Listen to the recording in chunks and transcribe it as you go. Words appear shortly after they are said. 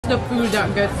the food that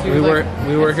gets you. We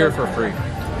were here for free.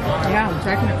 Yeah,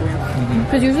 technically.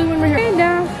 Because usually when we're here, hey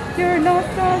now, you're not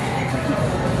stuff.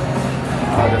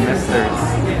 Oh, the misters.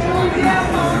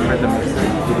 Remember the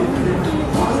misters?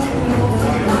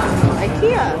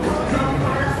 IKEA.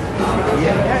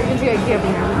 Yeah, you can see IKEA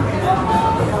from here.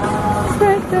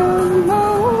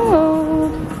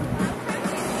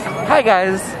 Hi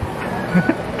guys.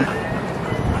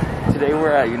 Today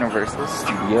we're at Universal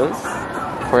Studios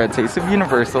for a taste of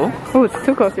Universal. Oh, it's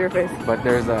too close to your face. But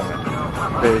there's a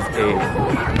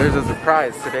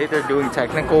surprise. Today they're doing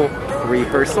technical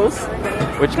rehearsals,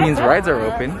 which means rides are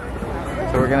open.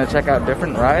 So we're gonna check out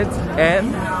different rides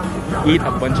and eat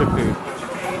a bunch of food.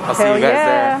 I'll see you guys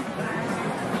there.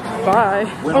 Bye.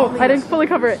 Oh, I didn't fully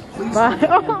cover it. Bye.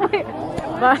 Oh wait.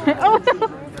 Bye. Oh no.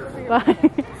 Bye.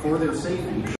 For their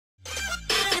safety.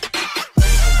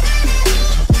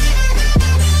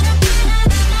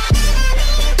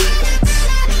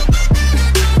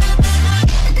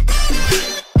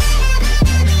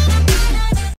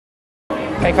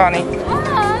 Hey Connie. Oh,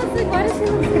 I was like, why does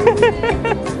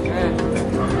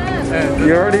he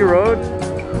You already rode?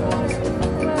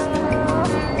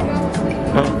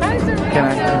 Can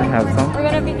I have some? We're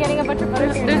gonna be getting a bunch of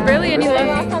butterbeer. There's barely any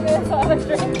left.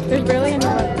 There's barely any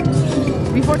left.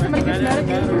 Before somebody gets mad at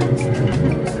me.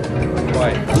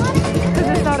 Why? Because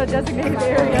it's not a designated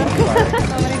area.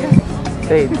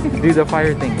 Hey, do the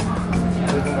fire thing.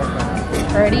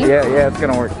 Ready? Yeah, it's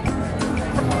gonna work.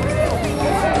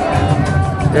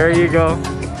 There you go.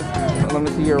 Let me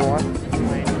see your one.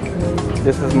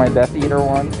 This is my Death Eater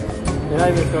one. You're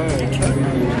not even throwing it.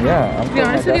 Yeah. To be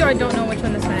honest with you, I don't know which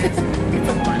one this one is.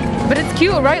 But it's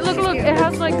cute, right? Look, it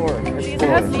has like, it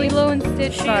has Lilo and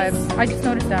Stitch vibes. I just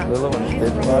noticed that. Lilo and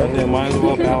Stitch vibes? Yeah, mine's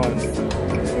well balanced.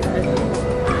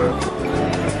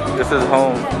 This is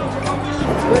home.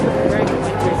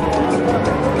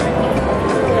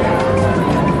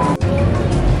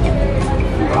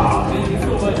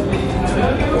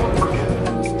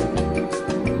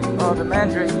 Oh, the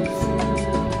mandrakes.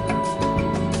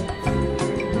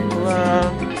 Hello.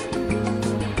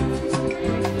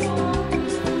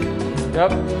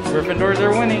 Yep, Gryffindors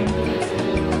are winning. And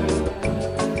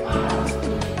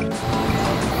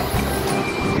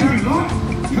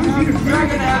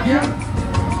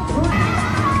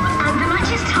the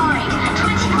match is tied.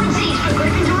 20 points each for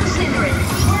Gryffindor and Slytherin.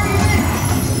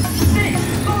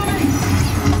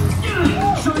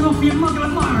 Showing off your muggle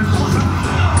admirers.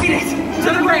 Get it to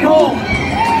the Great Hall.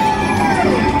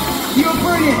 You're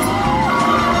brilliant.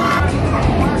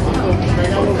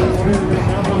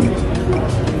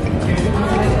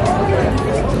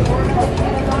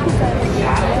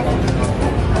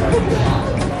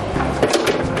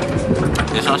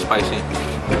 It's not spicy.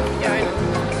 Yeah, I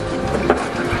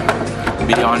know.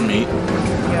 Beyond meat.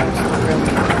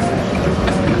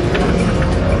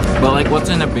 But like, what's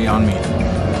in it beyond meat?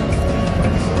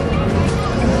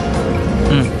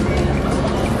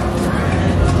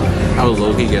 I was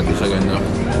low-key get this again though.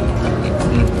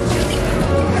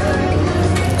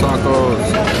 Tacos.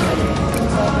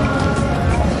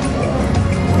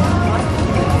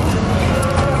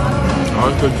 Oh,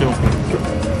 it's good too.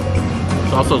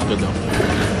 Salsa's good though.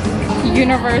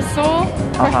 Universal,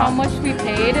 for how much we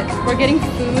paid, we're getting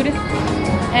food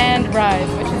and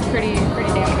rides, which is pretty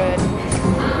damn good.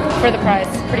 For the price,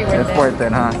 pretty worth it. It's worth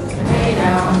it, huh?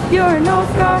 You're no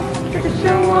star,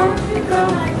 tradition one to go.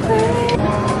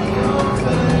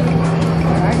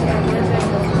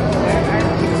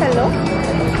 Hello.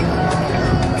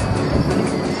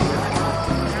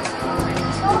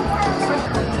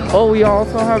 Oh, we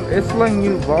also have Isla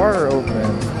New Bar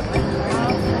open.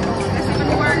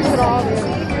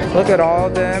 Look at all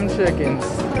them chickens.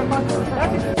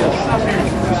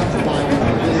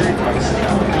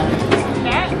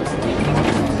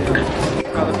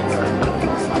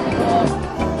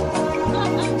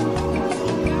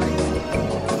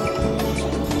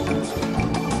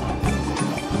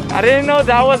 I didn't know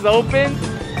that was open.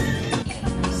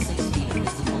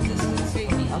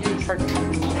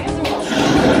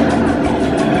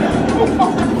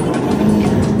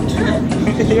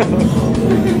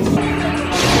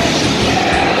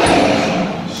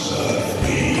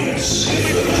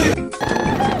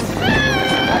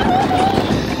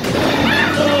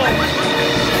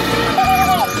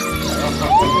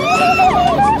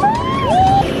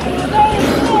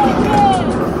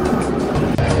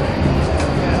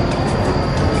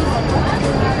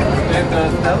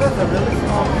 That was a really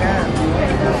small can.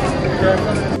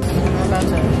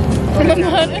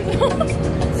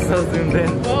 So zoomed in.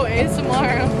 Whoa,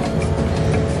 ASMR.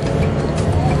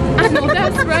 I know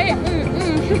that's right.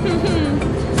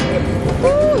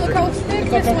 Ooh, look how thick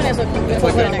this one is. Look, It's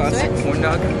put like it a next to classic it. corn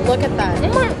dog. Look at that.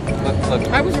 Look,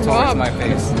 I was towards robbed. my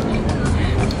face. I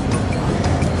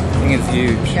think it's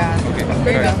huge. Yeah. Okay.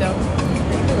 Very alright. good though.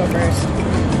 You go first.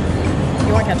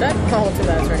 You want ketchup? Oh, look at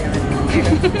that. It's already on it. Here you go.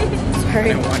 I Sorry.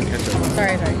 didn't want ketchup.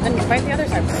 Sorry. Then bite the other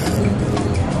side first.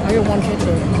 I get one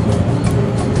ketchup.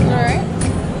 Alright.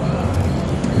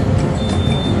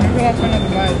 I'm gonna try not to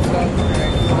buy it, so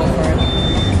alright, go for it.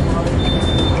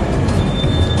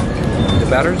 The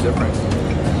batter's different.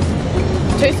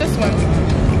 Taste this one.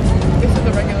 This is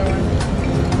the regular one.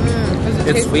 Does it It's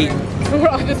taste sweet. weird? We're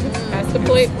all just pass the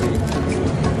plate.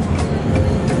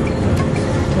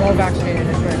 We're all vaccinated, I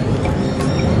swear.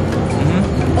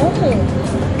 Oh.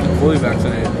 Fully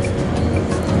vaccinated.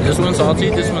 This one's salty,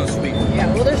 this one's sweet. Yeah,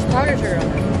 well, there's powder sugar on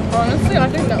it. Honestly, I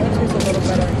think that one tastes a little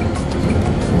better.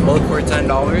 Both for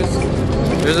 $10.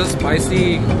 There's a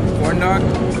spicy corn dog,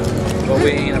 but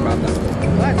we ain't about that.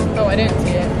 What? Oh, I didn't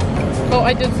see it. Oh,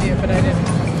 I did see it, but I didn't.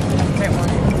 Right one.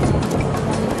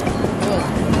 Oh,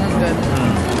 that's good.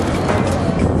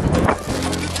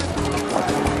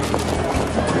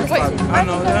 Wait, I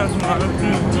know that's not.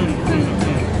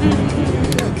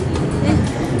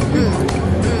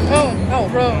 oh,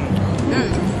 bro.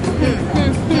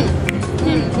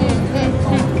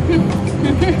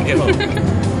 Here, look.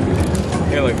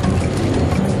 Here, look.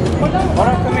 Hold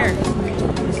on, come here.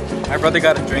 My brother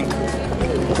got a drink.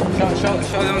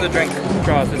 Show them the drink.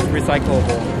 Straws, it's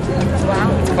recyclable.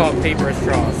 Wow. It's called paper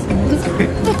straws.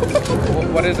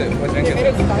 What is it? What drink is it?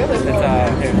 It's paper.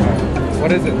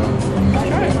 What is it?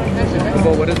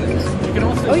 Well, what is it? You can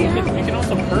also, you can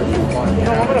also purchase one.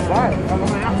 No, I'm gonna buy it. I'm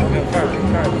gonna have to.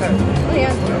 Oh,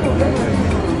 yeah.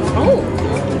 Oh,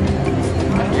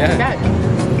 Yeah. God.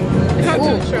 It's not too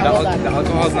The, strong. the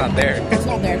alcohol's not there. It's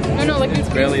not there. No, like It's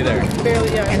barely there.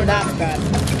 barely, yeah. And that's bad.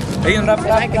 Ayun,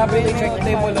 I can really drink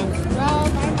this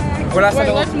Wala sa Wait,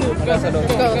 loob. let's move. Go, Wala sa loob.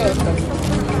 go, go.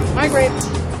 Migrate.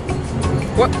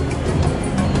 What?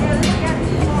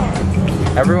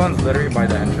 Everyone's literally by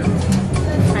the entrance.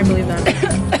 I believe that.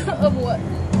 Of what?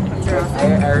 I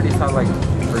already saw like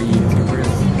 3 YouTubers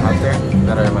out there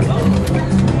that are like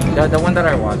the one that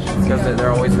I watch because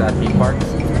they're always at theme parks.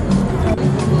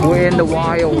 We're in the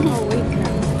wild.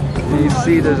 You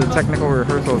see, there's a technical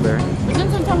rehearsal there.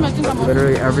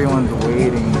 Literally everyone's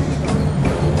waiting.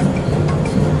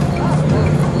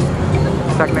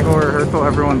 Technical rehearsal,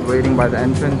 everyone's waiting by the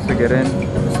entrance to get in.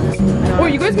 Oh,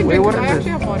 you guys can Wait, drink what this. I is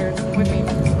actually have water with me.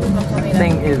 This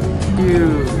thing is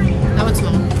huge. That one's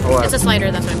small. What? It's a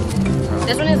slider, that's one.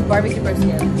 This one is barbecue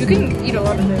brisket. You can eat a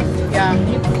lot of this. Yeah.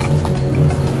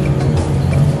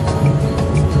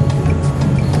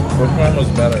 Which one was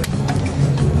better?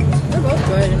 They're both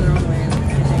good in their own way, I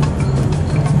think.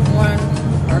 One,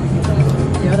 barbecue sauce.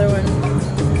 The other one,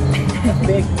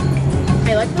 big. I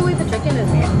like the way the chicken is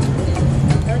made. I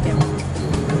like it.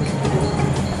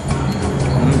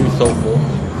 I'm gonna be so full.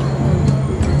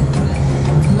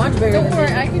 Much bigger Don't than worry,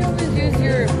 this. I can always use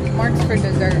your marks for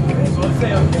dessert.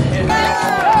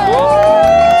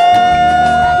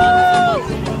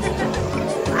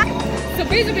 So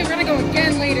basically, we're gonna go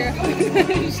again later.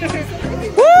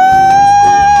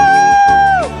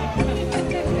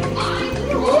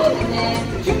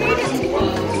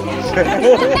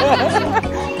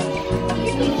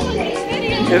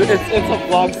 It's a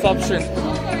vlogception.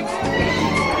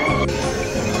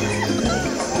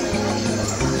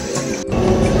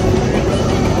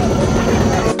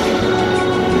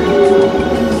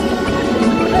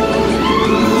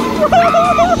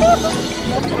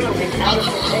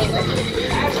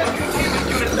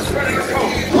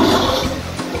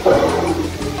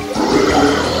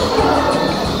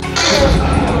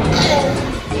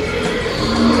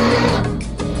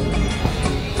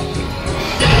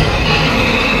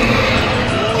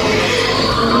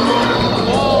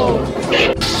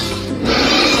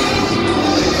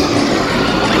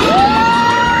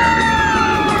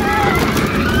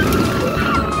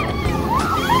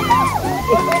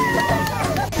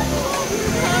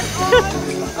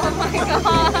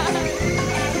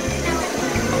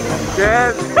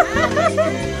 Yes.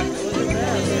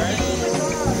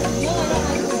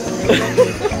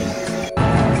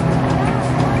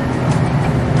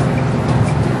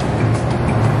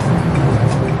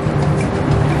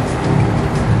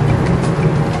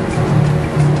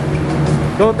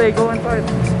 Go, Tay, go inside.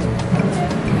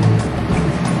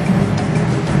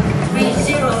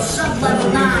 Zero,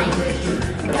 sub-level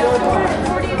 9.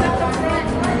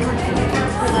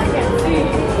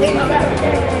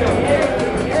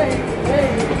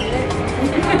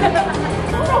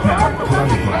 Now, put on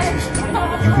your glasses.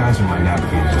 You guys are my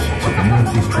navigators, so if anyone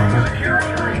sees trouble,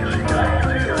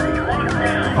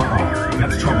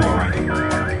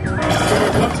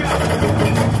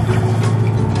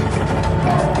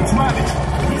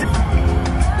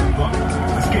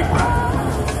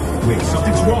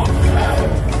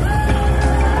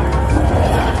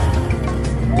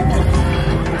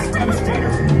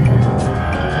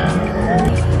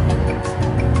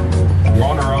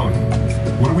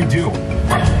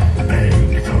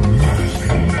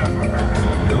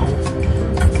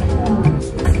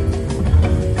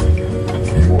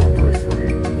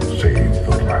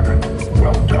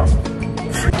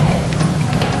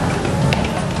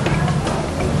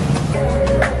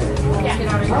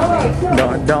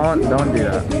 Don't do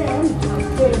that.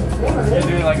 You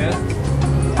do it like this?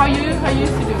 How you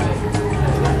used to do it?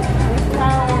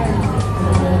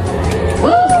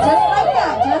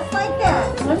 Just like that.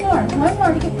 One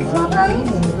more to get the top right.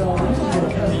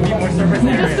 You need more surface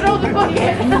area. Just throw the bucket.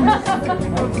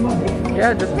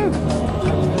 Yeah, just move.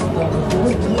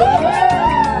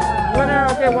 Winner,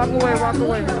 okay, walk away, walk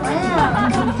away. Yeah.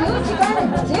 Do what you gotta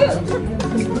do.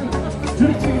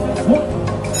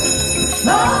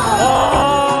 Oh,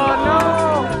 no!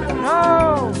 No!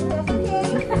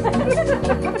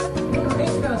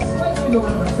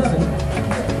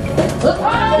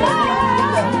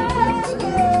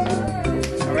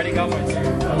 Already got one.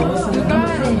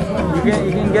 You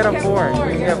can get a 4. You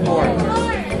can get 4.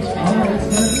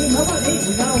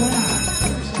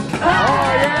 Oh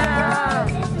yeah!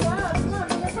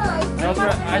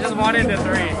 I just wanted the 3,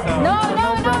 so. No.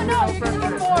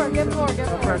 Get 4.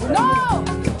 No!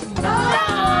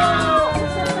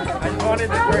 I just wanted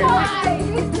the 3.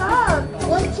 Good job.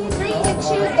 1, 2, 3. You can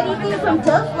choose anything from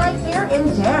Duff right here and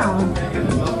down.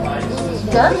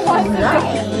 Duff is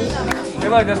nice. Hey,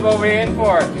 look, that's what we're in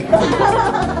for.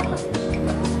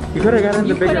 You could have gotten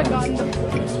the bigger one. You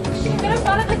could have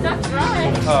thought of the duck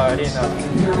dry. Oh, I didn't know.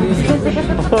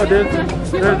 Oh, You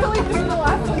really threw the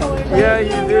last one away. yeah,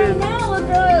 you did. Now look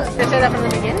up. Should say that from the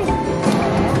beginning.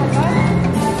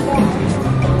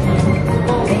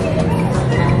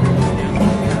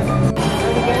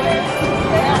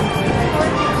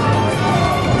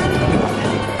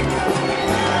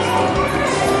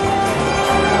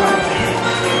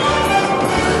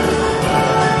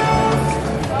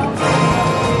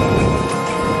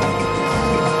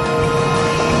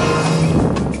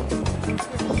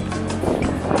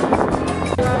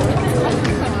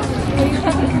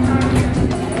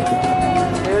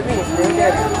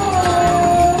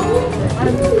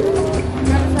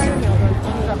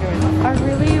 I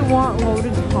really want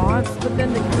loaded tots, but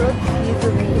then the grilled cheese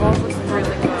with meatballs looks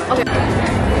really good. Okay.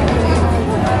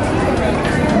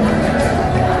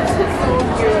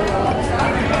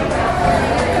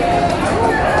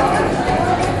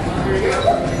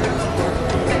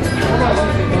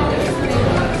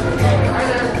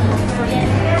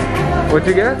 What'd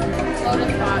you get?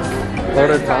 Loaded tots.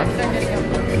 Loaded tots.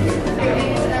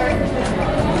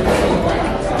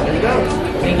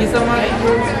 Thank you so much.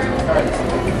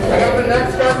 I got the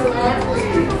next person on,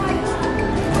 please.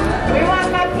 We want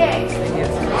cupcakes.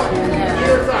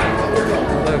 Either side.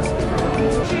 Look.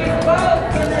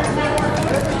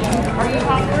 Are you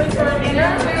hungry for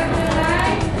dinner?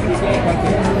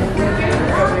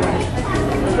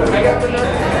 I got the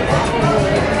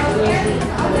next.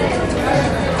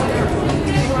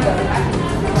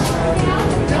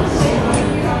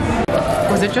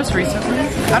 Was it just recently?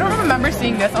 I don't remember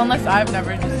seeing this unless I've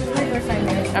never noticed.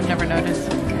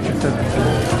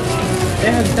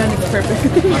 It has done its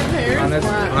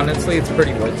purpose. Honestly, it's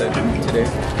pretty worth it today.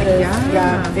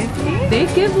 Yeah. They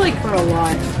give like for a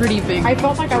lot. Pretty big. I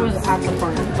felt like I was at the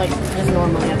park, like just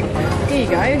normally at the park. Hey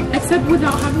guys. Except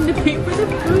without having to pay for the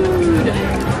food.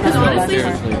 Because honestly,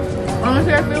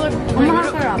 I feel like when you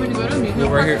go to amusement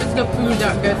park, it's the food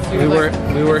that gets you.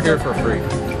 We were here for free.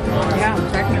 Yeah,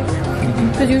 technically.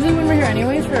 Because usually when we're here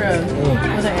anyways for a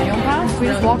was it annual pass, we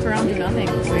just walk around do nothing.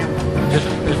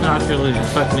 It's not really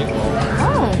just like meatball.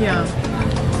 Oh. Yeah.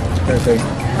 Perfect.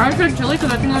 I said chili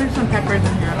because I think there's some peppers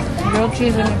in here. Grilled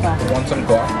cheese and meatball. Want some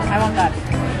guac? I want that.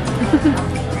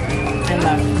 And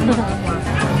that.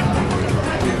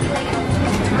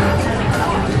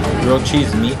 Grilled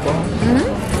cheese meatball?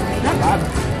 Not bad.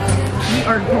 We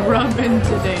are grubbing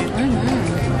today.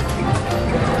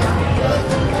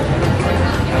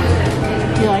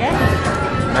 You like it?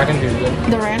 I can do good.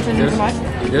 The ranch isn't too much?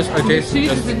 Just a taste. Cheese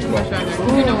Just isn't too much either.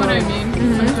 You know what I mean?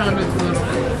 Sometimes it's a little.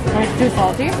 Or it's too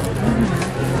salty?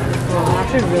 Well, I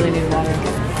actually really need water.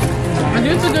 I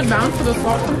think it's a good balance for the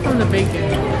salt comes from the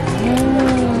bacon.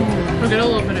 We'll get a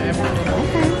little bit of everything.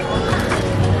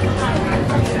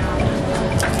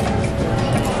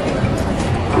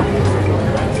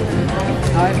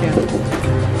 I like it.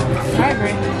 I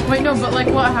agree. Wait, no, but like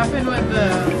what happened with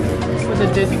the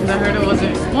Disney? Because I heard it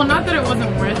wasn't. Well, not that it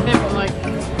wasn't worth it, but like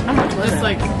How much was just it?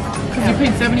 like because you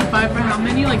paid $75 for how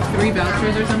many? Like 3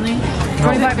 vouchers or something.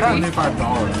 $25.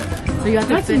 So you got to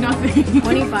That's fit nothing.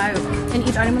 25, and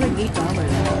each item was like $8.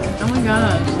 Oh my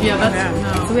gosh. Yeah, that's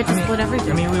no. So we had to split I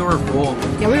everything. mean, we were full.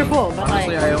 Yeah, we were full, but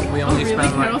Honestly, like, we Oh only really?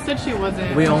 spent Carol like said she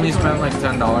wasn't. $10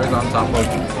 on top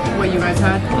of. What you guys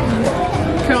had.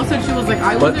 Carol said she was like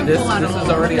I But wasn't this full at all. is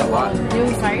already a lot. new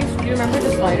size. Do you remember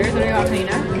the sliders that I got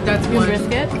cleaner? That's One one.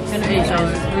 brisket and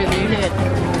 $8. Really?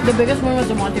 The biggest one was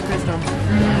the Monte Cristo,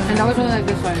 and that was only like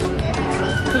this size.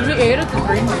 Because we ate at the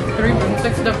three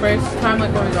broomsticks the first time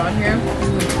like when we got here.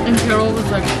 And Carol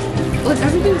was like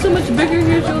everything's so much bigger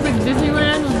here. She was like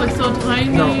Disneyland was like so tiny.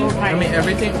 No, I mean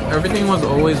everything was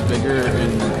always bigger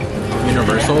in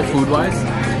Universal food-wise.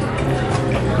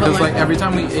 Because like every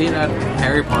time we ate at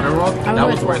Harry Potter World, that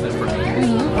was worth it for me.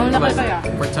 Like,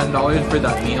 for $10 for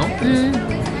that meal.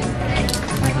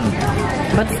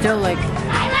 But still, like,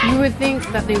 you would think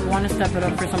that they want to step it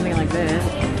up for something like this.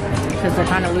 Because they're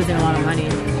kind of losing a lot of money.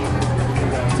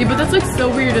 See, but that's like so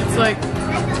weird. It's like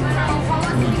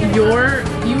you're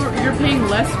paying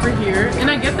less for here, and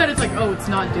I get that it's like, oh, it's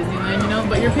not Disneyland, you know,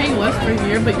 but you're paying less for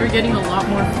here, but you're getting a lot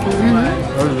more food.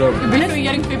 You're basically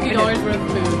getting $50 worth of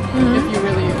food if you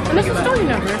really. And this is still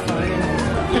Universal.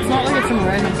 It's not like it's some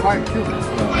random park too.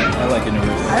 I like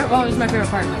Universal. Oh, it's my favorite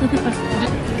part.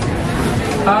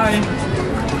 Hi.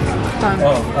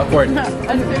 Oh, upward.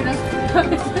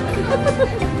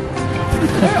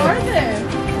 Where are they?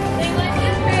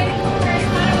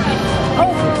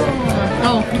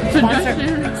 Oh,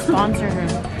 sponsor her.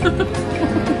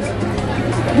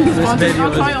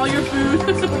 I'll try all your food.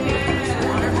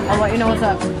 I'll let you know what's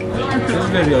up. This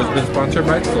video has been sponsored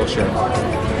by Skillshare.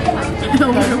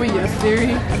 What are we, yes,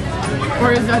 Siri?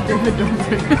 Or is that David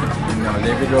Dobrik? No,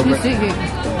 David Dobrik. He's SeatGeek.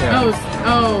 Yeah.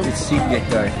 Oh. It's SeatGeek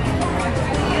guy.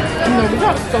 No, we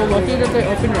got so lucky that they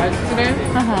opened rides today.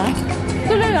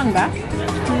 Today lang ba?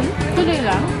 Today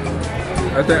lang?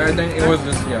 I think it was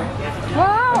this, yeah.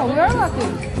 Wow, we're lucky.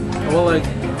 Well, like,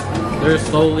 they're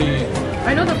slowly.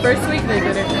 I know the first week they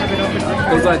didn't have it open.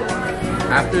 It was like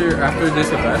after this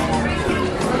event,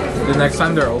 the next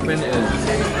time they're open is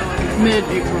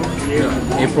mid-April.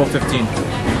 Yeah, April 15th.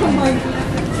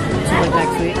 So like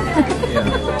next week. Yeah.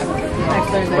 Next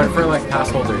Thursday. But for like pass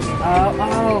holders.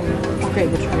 Oh. Okay,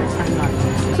 which I'm not.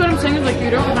 So what I'm saying is like you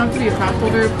don't have to be a pass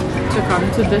holder to come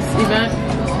to this event.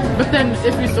 But then,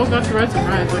 if you still got to ride some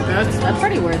rides, like that's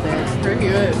pretty worth it. It's pretty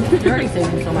good. You're already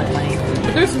saving so much money.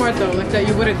 But they're smart though, like that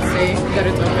you wouldn't say that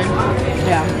it's open.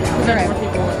 Yeah, you're right.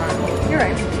 You're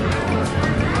right.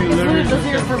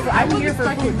 I'm here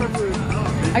for food.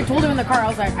 I told him in the car, I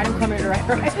was like, I didn't come here to ride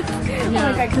rides.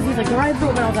 Yeah. Because he's like, the ride's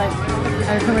open. I was like,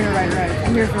 I didn't come here to ride rides.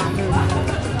 I'm here for food.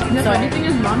 No, so anything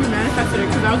is mommy manifested it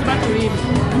because I was about to leave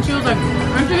and she was like,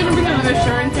 aren't you gonna bring another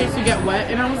shirt in case you get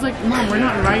wet? And I was like, Mom, we're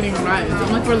not riding rides.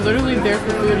 I'm like, we're literally there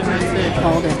for food and that's it.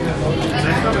 Called it.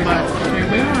 But here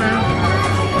we are.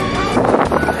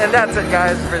 And that's it,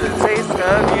 guys, for the taste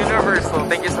of Universal.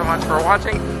 Thank you so much for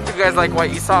watching. If you guys like what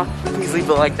you saw, please leave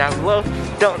a like down below.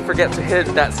 Don't forget to hit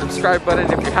that subscribe button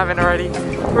if you haven't already.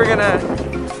 We're gonna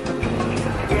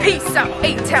peace out,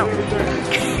 A-Town.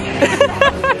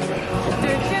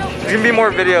 There's gonna be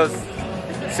more videos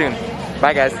soon.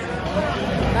 Bye, guys.